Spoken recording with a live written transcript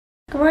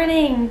Good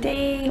morning,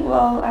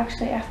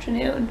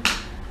 afternoon.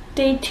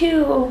 Day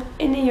 2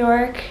 in New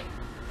York.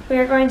 We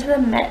are going to the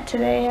Met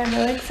today. I'm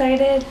really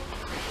excited.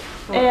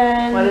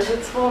 And what is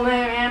its full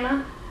name,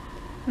 Anna?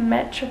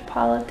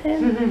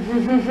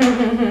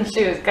 Metropolitan.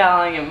 She was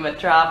calling it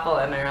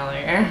Metropolitan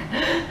earlier.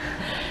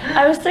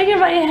 I was thinking in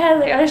my head,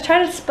 like I was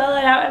trying to spell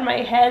it out in my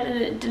head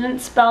and it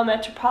didn't spell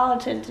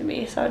Metropolitan to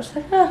me, so I was just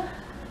like, oh,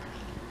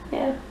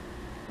 yeah.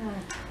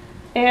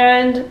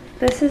 And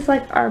this is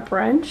like our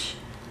brunch.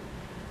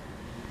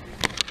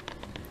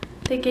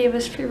 They gave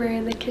us freeware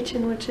in the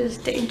kitchen, which is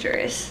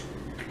dangerous.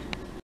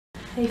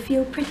 I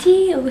feel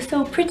pretty, oh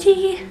so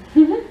pretty.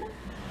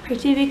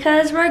 Pretty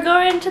because we're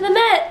going to the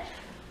Met.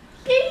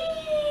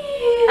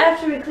 Yay!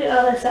 After we clean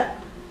all this up.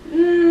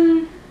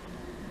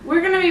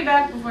 We're gonna be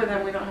back before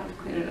then, we don't have to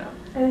clean it up.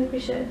 I think we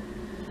should.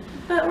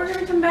 But we're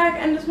gonna come back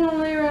and just wanna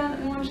lay around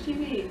and watch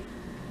TV.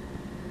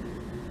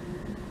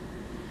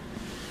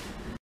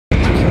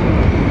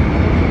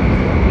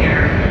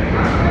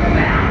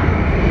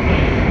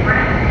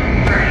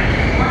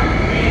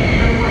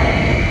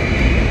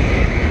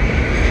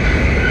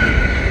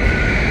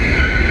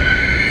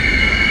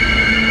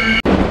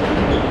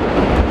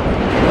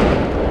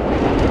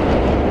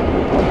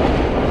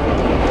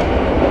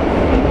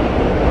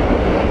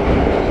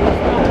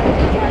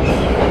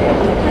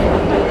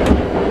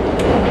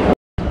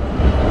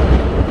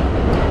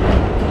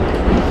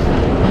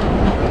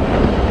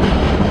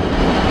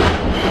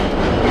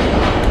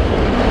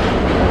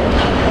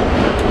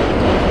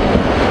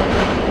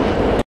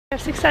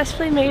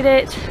 Successfully made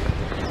it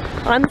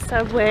on the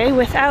subway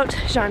without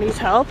Johnny's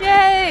help.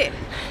 Yay!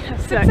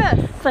 Success!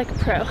 It's like a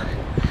pro.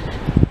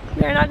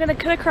 We are now going to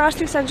cut across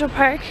through Central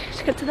Park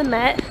to get to the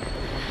Met.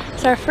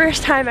 It's our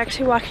first time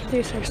actually walking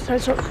through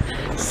Central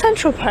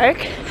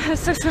Park.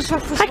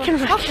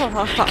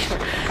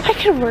 I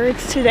can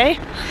words today.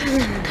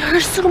 There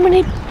are so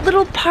many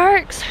little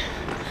parks.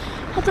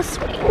 All the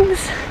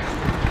swings.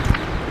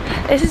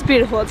 This is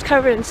beautiful. It's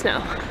covered in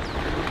snow.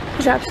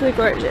 It's absolutely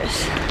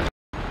gorgeous.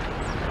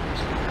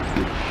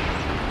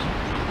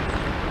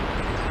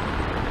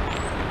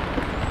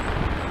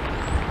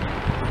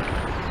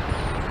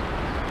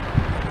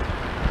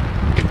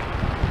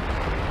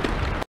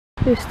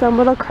 We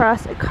stumbled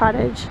across a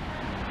cottage,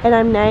 and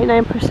I'm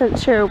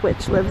 99% sure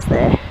which lives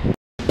there.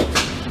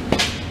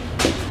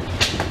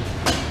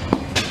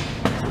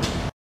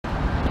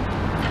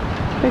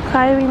 We're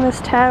climbing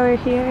this tower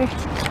here.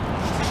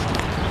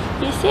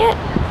 You see it?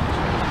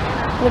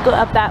 I'm gonna go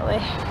up that way.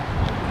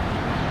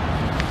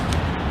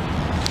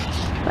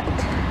 But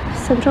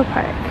Central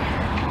Park.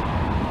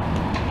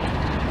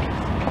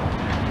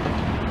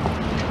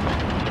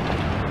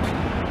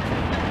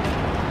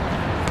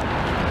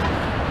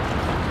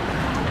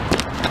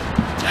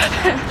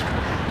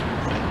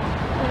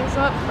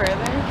 Up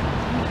further.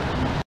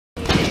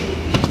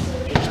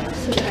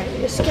 This is probably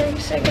the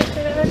scariest circus I've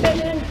ever been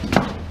in.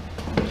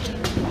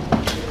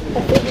 I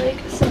feel like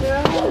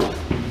Cinderella.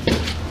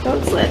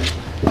 Don't slip.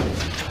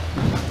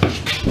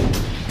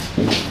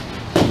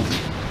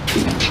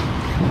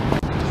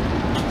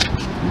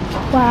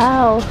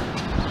 Wow.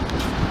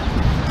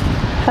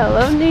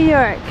 Hello, New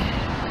York.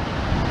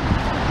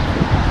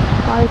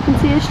 All you can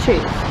see is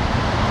trees.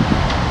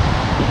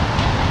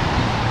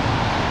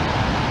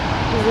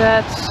 Is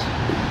that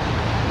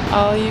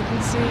all you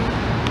can see?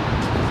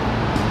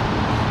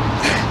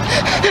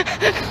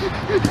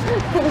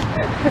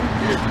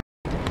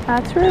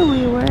 That's where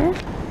we were.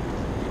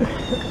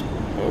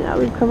 And now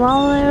we've come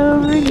all the way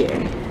over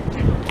here.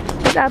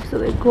 It's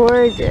absolutely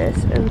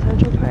gorgeous in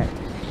Central Park.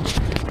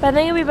 But I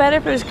think it'd be better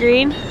if it was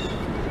green.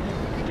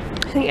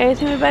 I think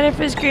anything would be better if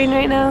it was green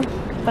right now.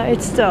 But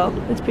it's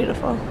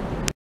beautiful.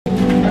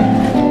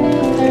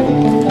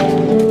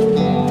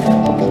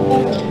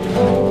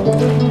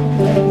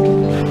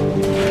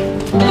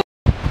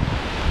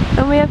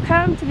 We have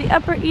come to the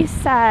Upper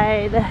East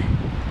Side.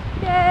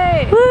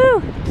 Yay!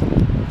 Woo!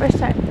 First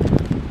time.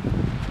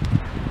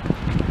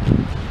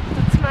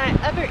 That's my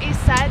Upper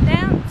East Side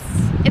dance.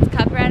 It's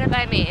copyrighted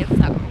by me,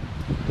 so.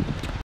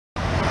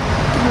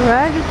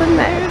 Right at the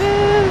Met. There it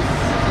is!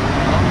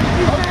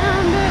 We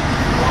found it!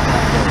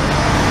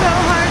 So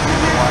hard to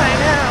miss, I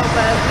know,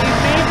 but we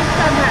made it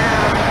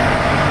somehow.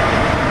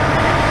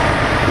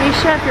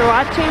 Misha, if you're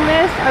watching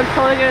this, I'm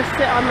totally gonna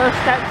sit on those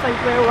steps like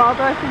Blair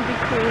Waldorf and be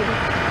clean.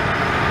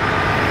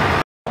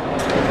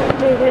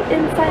 Made it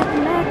inside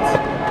the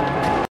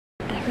Met.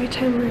 Every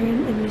time we're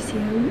in a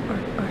museum or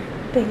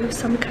thing of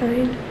some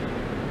kind,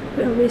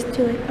 we always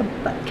do like a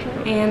butt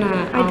count.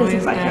 Anna I does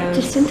a butt count.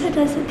 Jacinta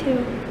does it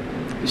too.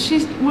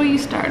 Well, you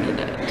started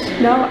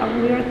it. No,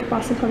 when we were at the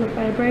Boston Public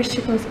Library,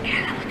 she goes,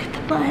 Anna, look at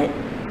the butt.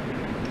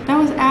 That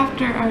was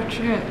after our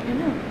trip. I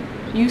know.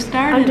 You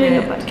started I'm doing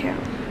it. a butt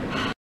count.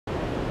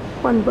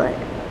 One butt.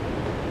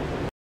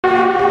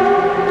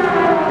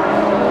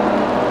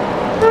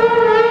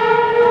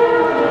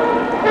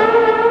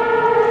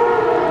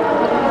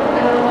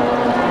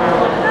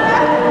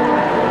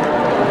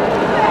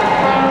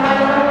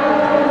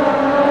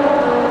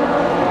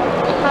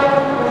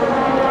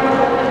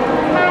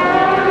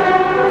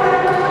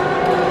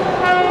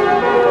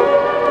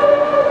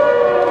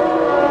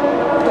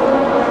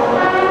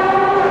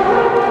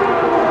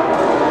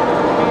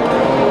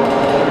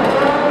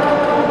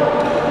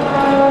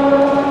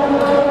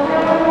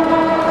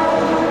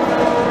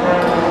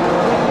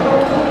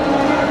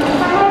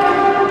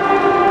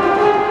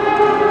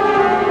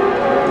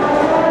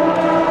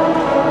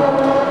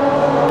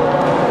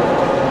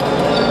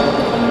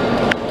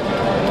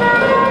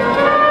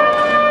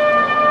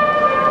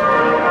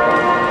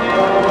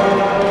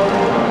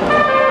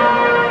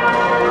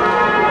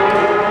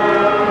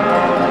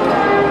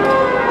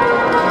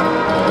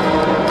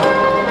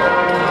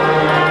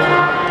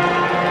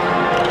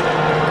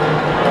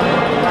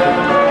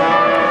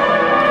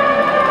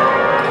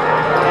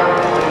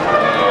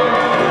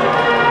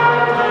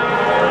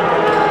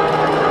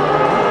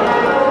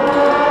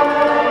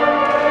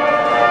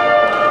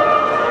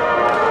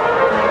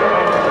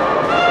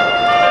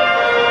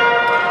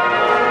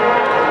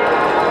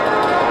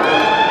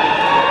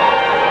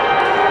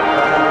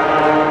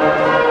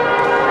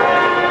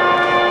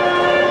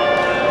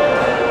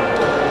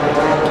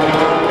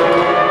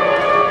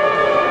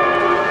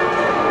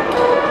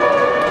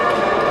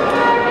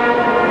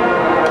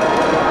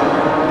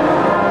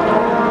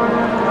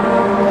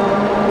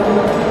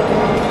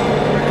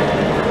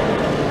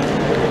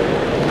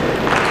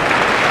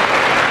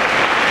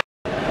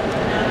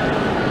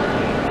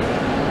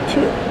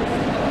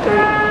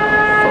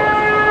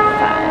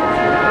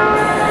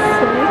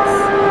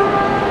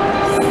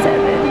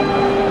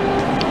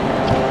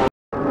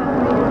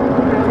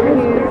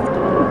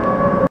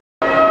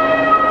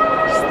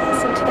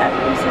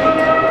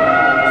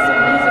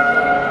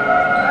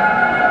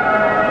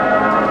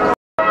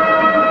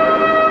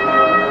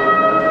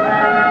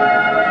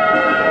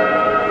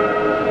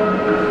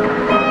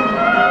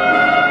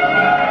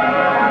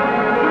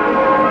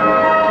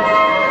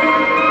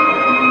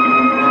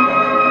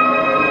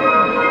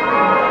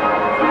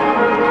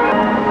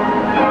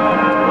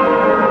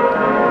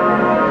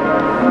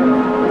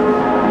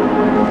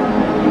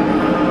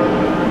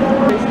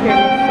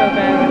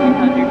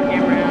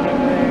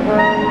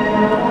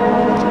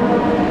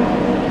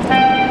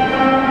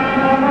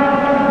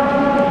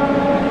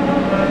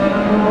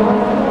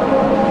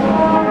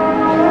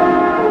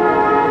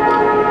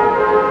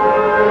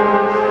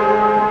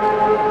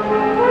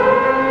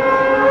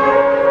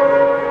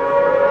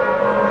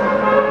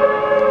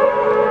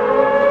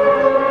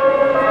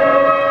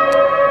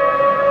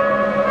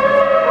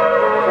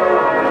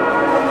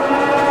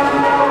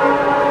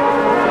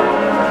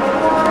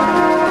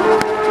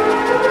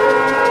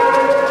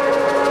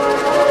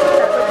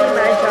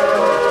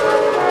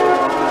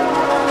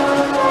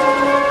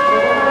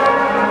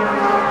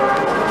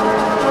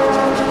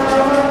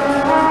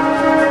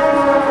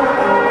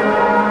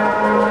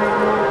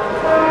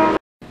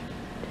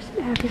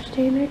 Teacher's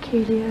Day in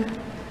Arcadia.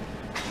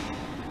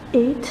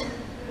 8,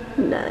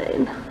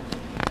 9.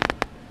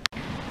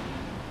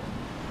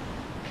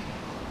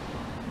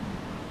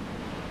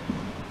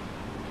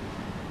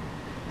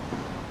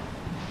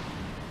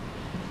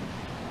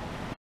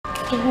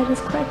 Your head is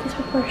quite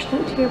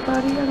disproportionate to your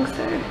body, young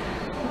sir.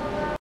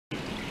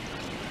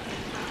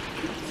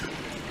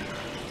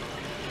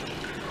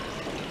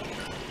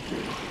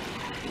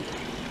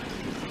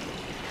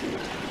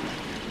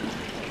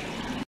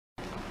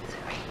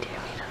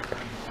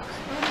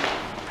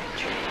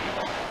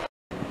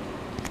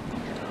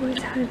 I've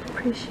always had an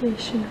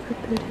appreciation for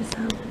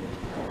Buddhism.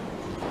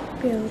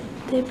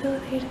 The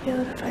ability to be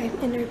able to find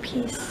inner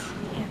peace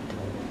and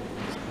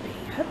be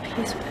at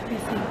peace with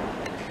everything.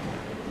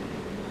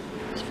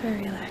 It's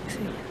very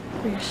relaxing,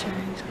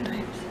 reassuring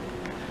sometimes.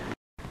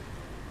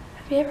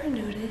 Have you ever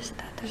noticed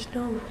that there's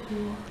no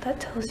rule that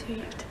tells you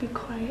you have to be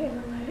quiet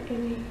in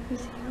a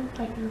museum,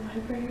 like in a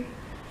library?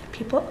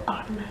 People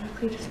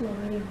automatically just lower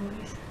their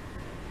voice.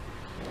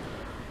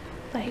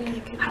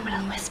 Like, I'm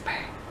gonna whisper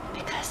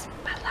because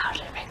my loud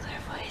and regular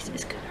voice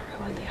is gonna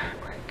ruin the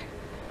artwork.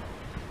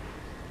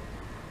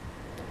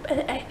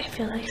 But I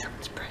feel like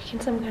someone's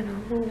breaking some kind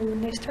of rule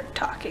when they start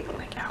talking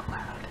like out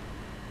loud.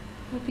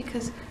 Well,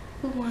 because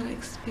people want to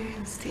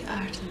experience the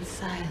art in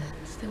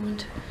silence. They want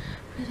to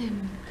really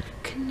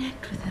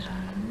connect with it on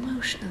an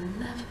emotional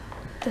level.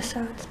 The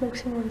silence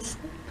makes me want to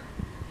sleep.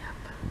 Yep.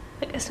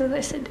 Like as soon as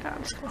I sit down,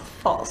 I'm just gonna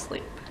fall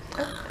asleep.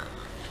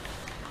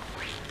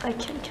 I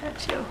can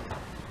catch you.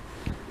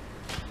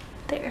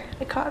 There,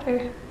 I caught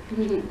her.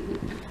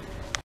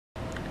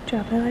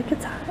 Drop it like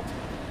it's hot.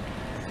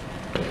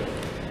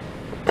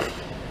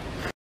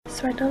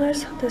 So I know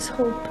there's this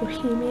whole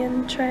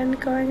bohemian trend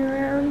going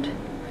around,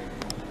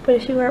 but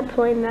if you weren't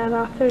pulling that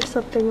off, there's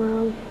something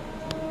wrong.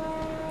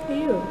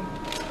 Ew,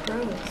 it's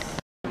gross.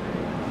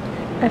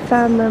 I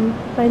found them,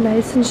 my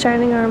knights in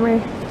shining armor.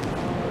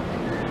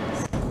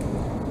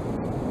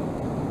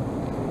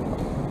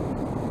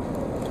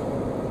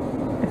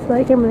 I feel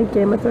like I'm in a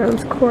Game of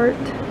Thrones court.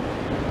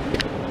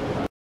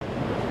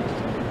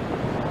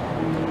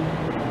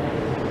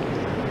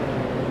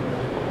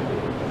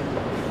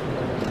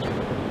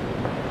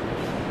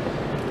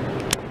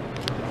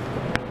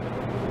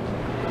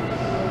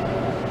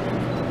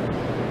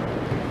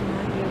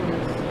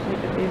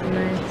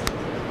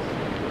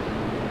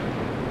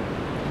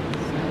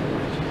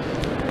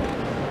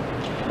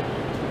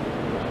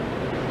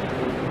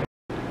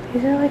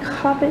 These are like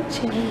hobbit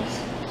chairs.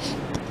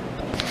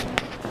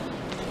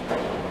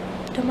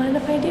 Don't mind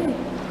if I do.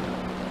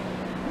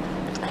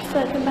 I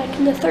feel like I'm back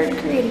in the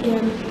 3rd grade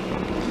again.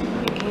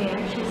 Can we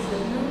actually sit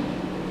in them?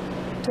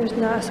 There's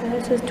not a sign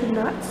that says do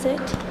not sit.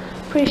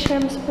 Pretty sure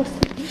I'm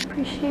supposed to be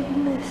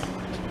appreciating this.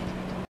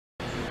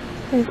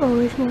 I've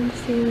always wanted to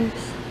see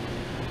this.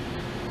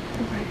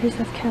 The Writers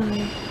of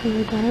Kelly. Are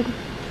you dead?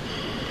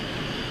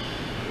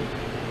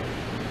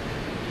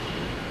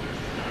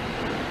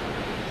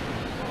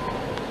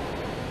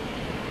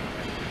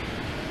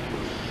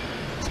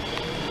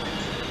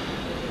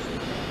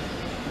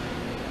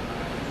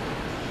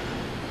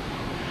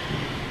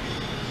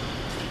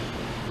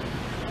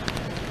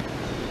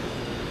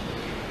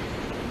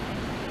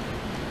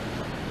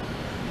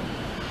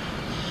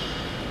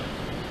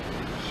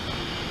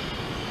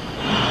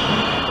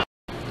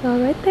 All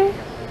right there.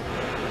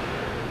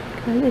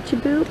 Can I get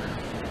your boob?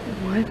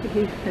 What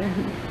is that?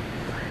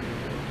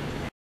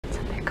 It's a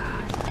big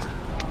god.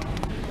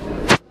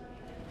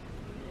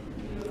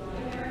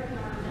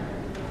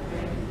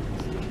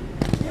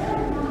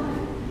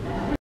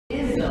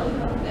 Is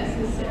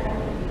necessary.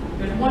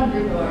 There's one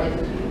group of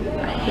artists.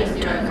 I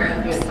hate dark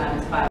groups.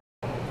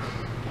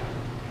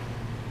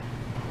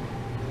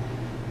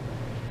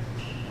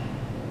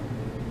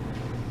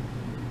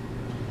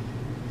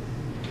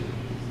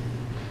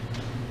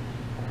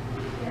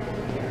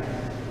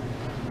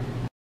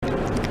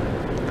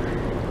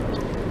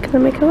 Can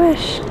I make a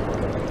wish?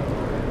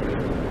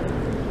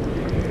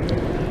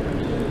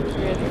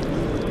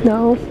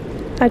 No.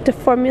 I have to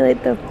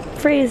formulate the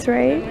phrase,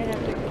 right?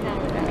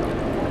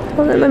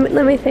 Well,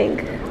 let me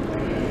think.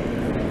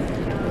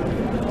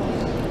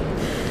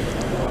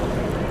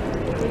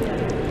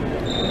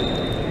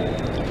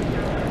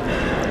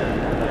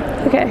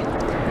 Okay.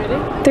 Ready?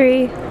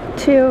 3,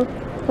 2,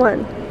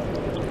 1.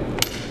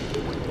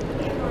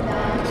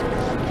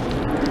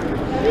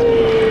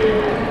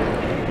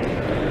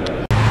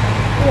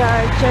 We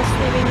are just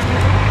leaving.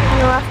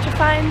 You'll have to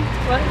find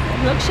what?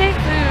 Milkshake?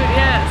 Food,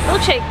 yes.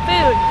 Milkshake,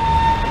 food.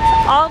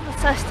 All the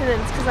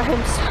sustenance because I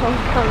am so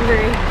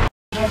hungry.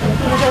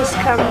 We just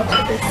come to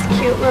this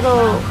cute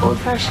little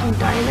old-fashioned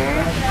diner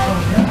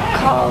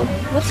called,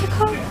 what's it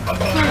called?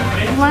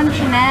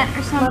 Luncheonette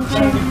or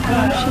something.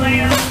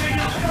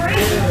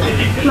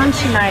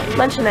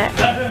 Luncheonette.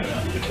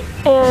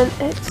 And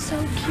it's so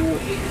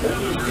cute.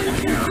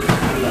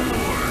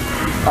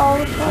 All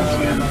the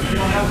fashion.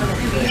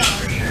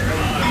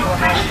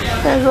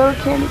 There's a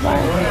little candy bar.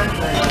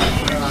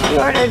 We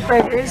ordered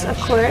burgers, of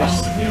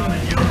course.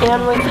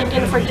 And we're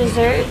thinking for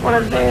dessert, one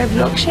of their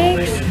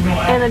milkshakes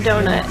and a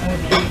donut.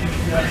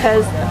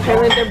 Because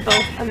apparently they're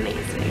both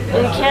amazing.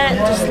 And you can't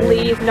just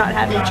leave not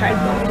having tried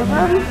both of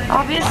them,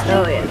 obviously.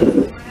 Oh yeah.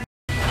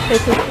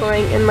 This is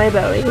going in my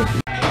belly.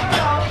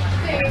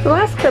 The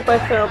last clip I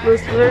filmed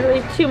was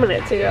literally 2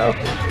 minutes ago.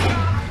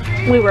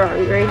 We were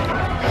hungry.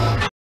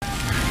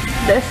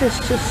 This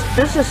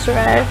just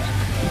arrived.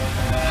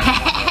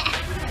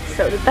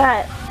 So did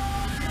that.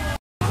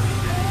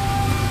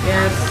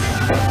 Yes.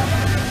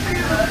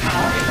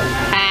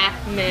 Ah,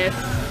 miss.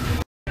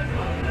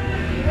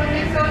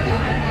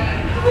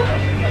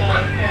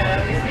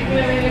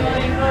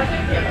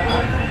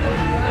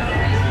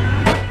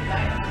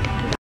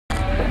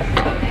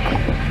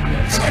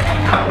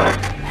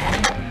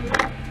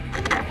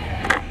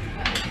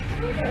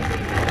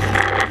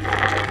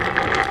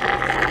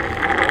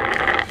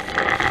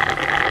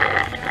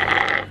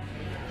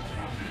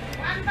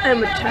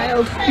 I'm a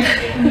child.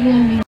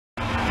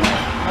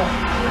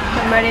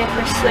 I'm ready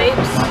for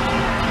sleeps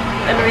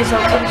and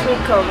resulting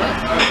food coma.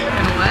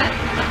 And what?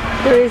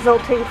 The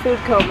resulting food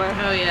coma.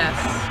 Oh yes.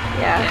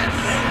 Yeah. Yes.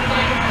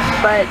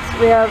 But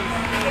we have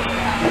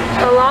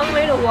a long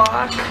way to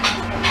walk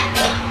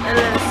and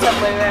then a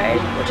subway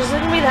ride, which isn't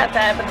going to be that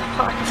bad, but the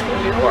walk is going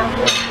to be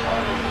horrible.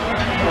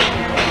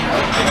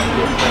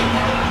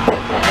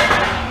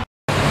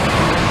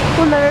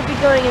 We'll never be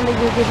going in the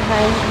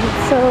Guggenheim because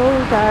it's so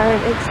darn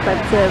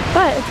expensive,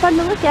 but it's fun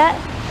to look at.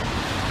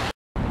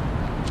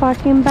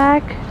 Walking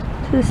back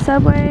to the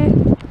subway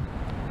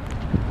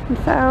and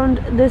found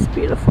this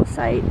beautiful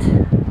sight.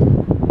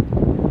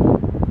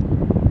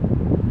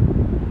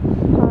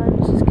 Pond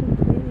just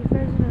completely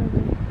frozen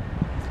over.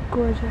 It's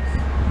gorgeous.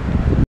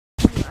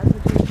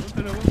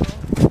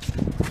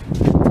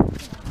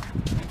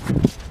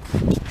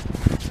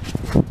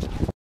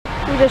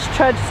 We just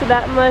trudged to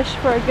that mush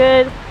for a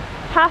good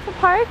half a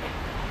park,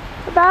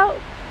 about.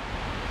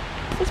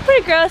 It's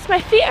pretty gross.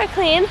 My feet are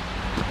clean.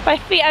 By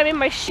feet, I mean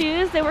my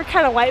shoes. They were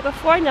kind of white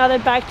before. Now they're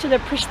back to their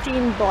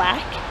pristine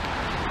black.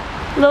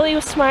 Lily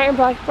was smart and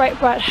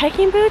brought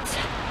hiking boots.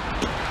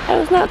 I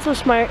was not so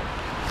smart.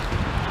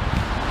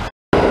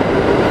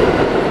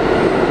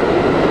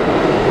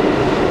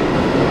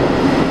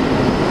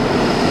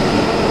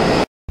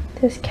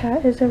 This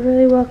cat is a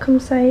really welcome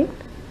sight.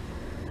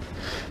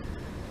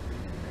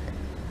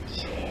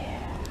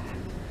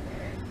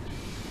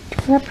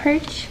 A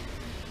perch.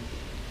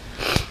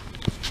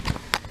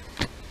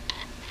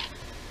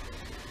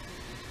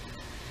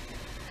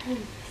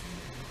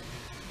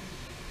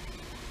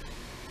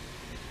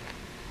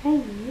 I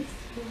miss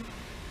you.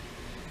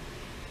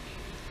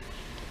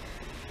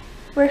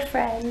 We're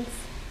friends.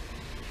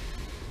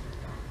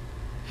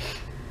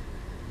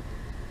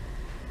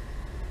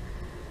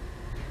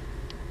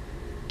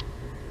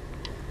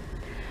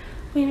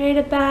 We made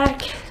it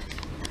back.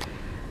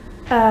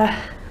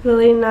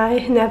 Lilli and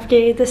I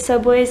navigated the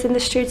subways and the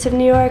streets of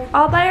New York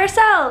all by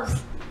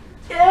ourselves.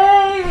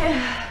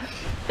 Yay!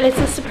 It's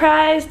a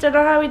surprise. Don't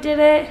know how we did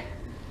it.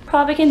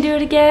 Probably can do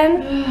it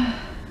again.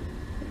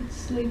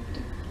 Sleep.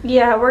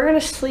 Yeah, we're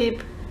gonna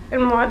sleep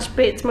and watch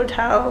Bates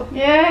Motel.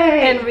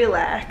 Yay! And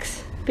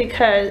relax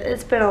because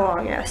it's been a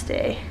long ass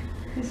day.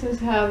 This is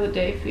how the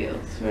day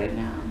feels right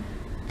now.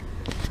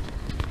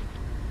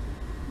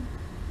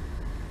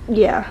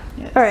 Yeah.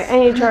 Yes. Alright, I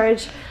need to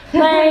charge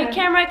my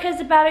camera because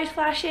the battery's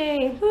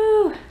flashing.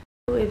 Woo!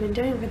 What we've been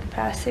doing for the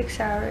past 6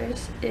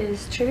 hours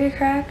is trivia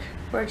crack,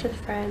 words with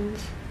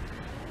friends,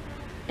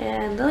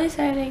 and Lily's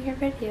editing her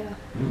video.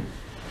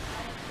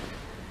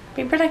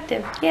 Be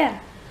productive, yeah.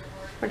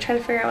 We're trying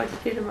to figure out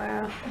what to do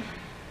tomorrow.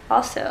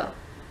 Also,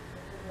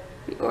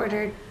 we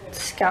ordered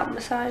scalp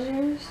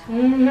massagers,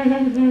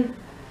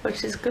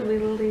 which is gonna be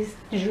Lily's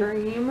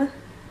dream.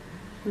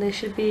 And they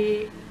should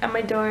be at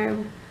my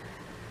dorm.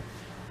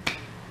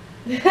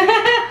 That's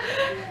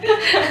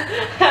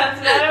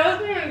not, I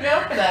wasn't even gonna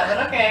go for that,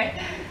 but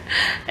okay.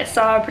 I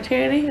saw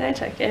opportunity and I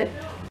took it.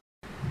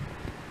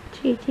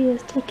 Gigi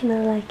is taking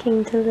a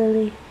liking to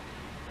Lily.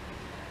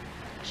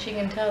 She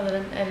can tell that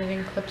I'm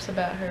editing clips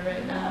about her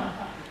right now.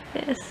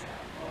 Yes.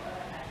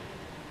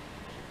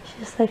 She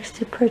just likes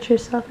to perch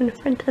herself in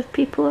front of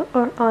people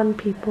or on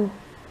people.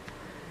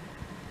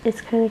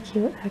 It's kind of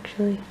cute,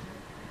 actually.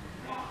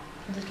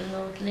 Little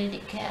old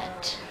lady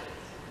cat.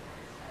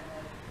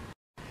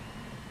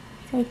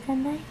 Say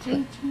goodnight,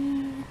 Gigi.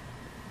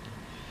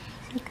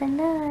 Say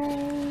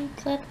goodnight.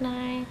 Good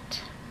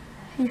night.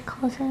 She's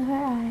closing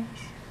her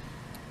eyes.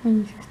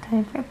 Means it's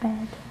time for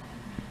bed.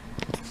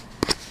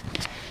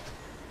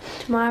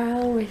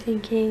 Tomorrow we're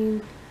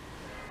thinking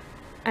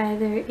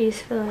either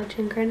East Village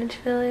and Greenwich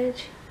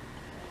Village,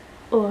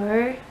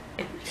 or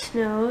if it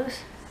snows,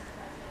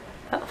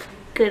 about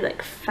good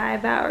like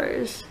 5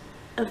 hours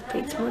of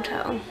Bates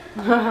Motel.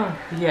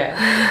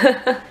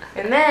 Yeah.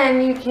 And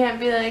then you can't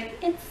be like,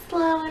 it's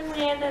slow and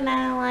weird and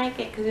I don't like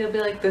it, because you'll be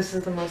like, this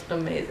is the most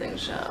amazing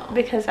show.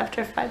 Because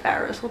after 5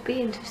 hours we'll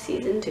be into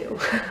season 2.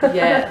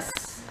 Yes.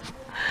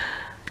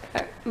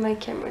 My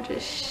camera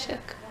just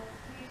shook.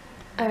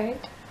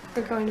 Alright,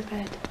 we're going to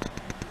bed.